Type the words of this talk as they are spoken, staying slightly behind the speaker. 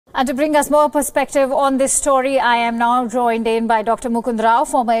And to bring us more perspective on this story, I am now joined in by Dr. Mukund Rao,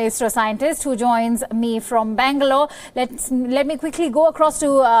 former ISRO scientist, who joins me from Bangalore. Let me quickly go across to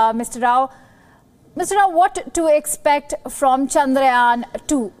Mr. Rao. Mr. Rao, what to expect from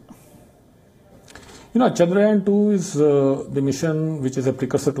Chandrayaan-2? You know, Chandrayaan-2 is the mission which is a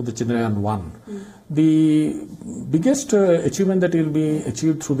precursor to the Chandrayaan-1. The biggest achievement that will be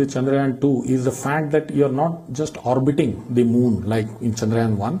achieved through the Chandrayaan-2 is the fact that you are not just orbiting the moon like in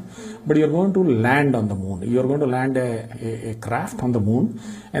Chandrayaan-1, but you are going to land on the moon. You are going to land a craft on the moon,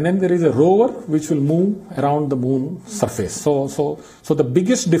 and then there is a rover which will move around the moon surface. So the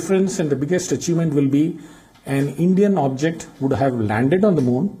biggest difference and the biggest achievement will be an Indian object would have landed on the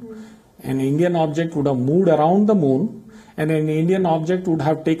moon. An Indian object would have moved around the moon, and an Indian object would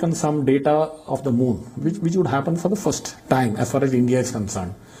have taken some data of the moon, which would happen for the first time as far as India is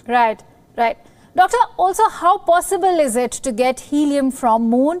concerned. Right. Doctor, also how possible is it to get helium from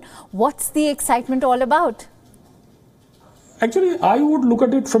moon? What's the excitement all about? Actually, I would look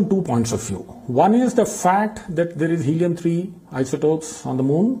at it from 2 points of view. One is the fact that there is helium-3 isotopes on the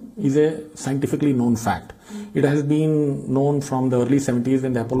moon is a scientifically known fact. It has been known from the early 70s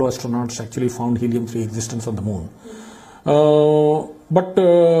when the Apollo astronauts actually found helium-3 existence on the moon. But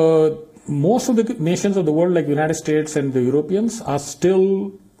most of the nations of the world, like the United States and the Europeans, are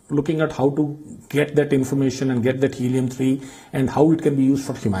still looking at how to get that information and get that helium-3 and how it can be used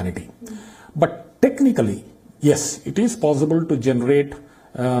for humanity. But technically, yes, it is possible to generate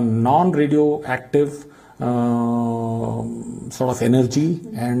non-radioactive sort of energy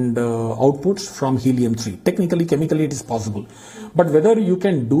and outputs from helium-3. Technically, chemically, it is possible. But whether you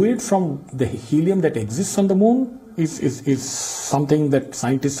can do it from the helium that exists on the moon is something that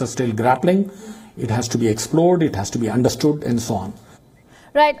scientists are still grappling. It has to be explored, it has to be understood, and so on.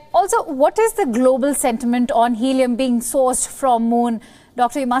 Right. Also, what is the global sentiment on helium being sourced from moon?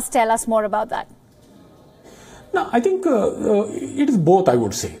 Doctor, you must tell us more about that. No, I think it is both, I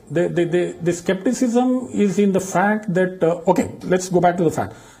would say. The skepticism is in the fact that, okay, let's go back to the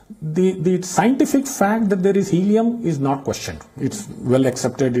fact. The scientific fact that there is helium is not questioned. It's well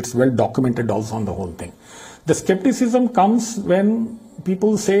accepted, it's well documented also on the whole thing. The skepticism comes when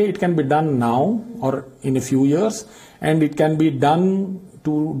people say it can be done now or in a few years, and it can be done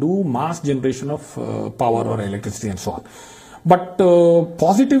to do mass generation of power or electricity and so on. But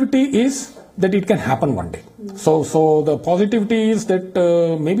positivity is that it can happen one day. So the positivity is that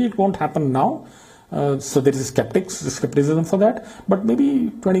maybe it won't happen now. So there is skepticism for that. But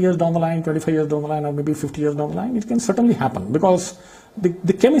maybe 20 years down the line, 25 years down the line, or maybe 50 years down the line, it can certainly happen because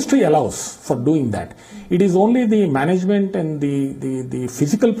the chemistry allows for doing that. It is only the management and the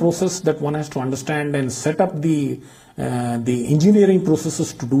physical process that one has to understand and set up the engineering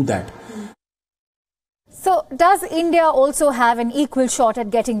processes to do that. So does India also have an equal shot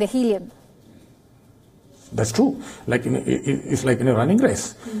at getting the helium? That's true. Like it's like in a running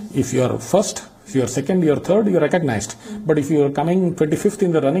race. If you are first, if you are second, you are third, you are recognized. But if you are coming 25th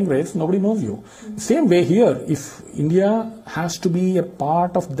in the running race, nobody knows you. Same way here, if India has to be a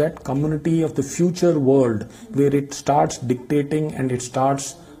part of that community of the future world where it starts dictating and it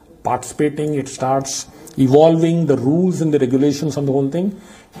starts participating, it starts evolving the rules and the regulations on the whole thing,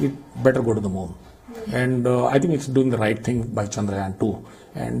 it better go to the moon. And I think it's doing the right thing by Chandrayaan-2.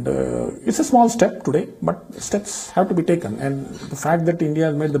 And it's a small step today, but steps have to be taken. And the fact that India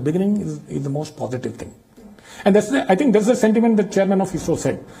has made the beginning is the most positive thing. And I think that's the sentiment that Chairman of ISRO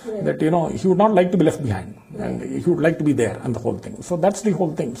said, that, you know, he would not like to be left behind. And he would like to be there and the whole thing. So that's the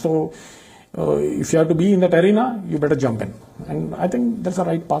whole thing. So if you have to be in that arena, you better jump in. And I think that's the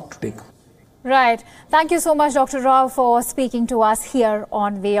right path to take. Right. Thank you so much, Dr. Rao, for speaking to us here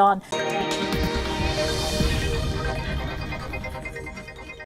on WION.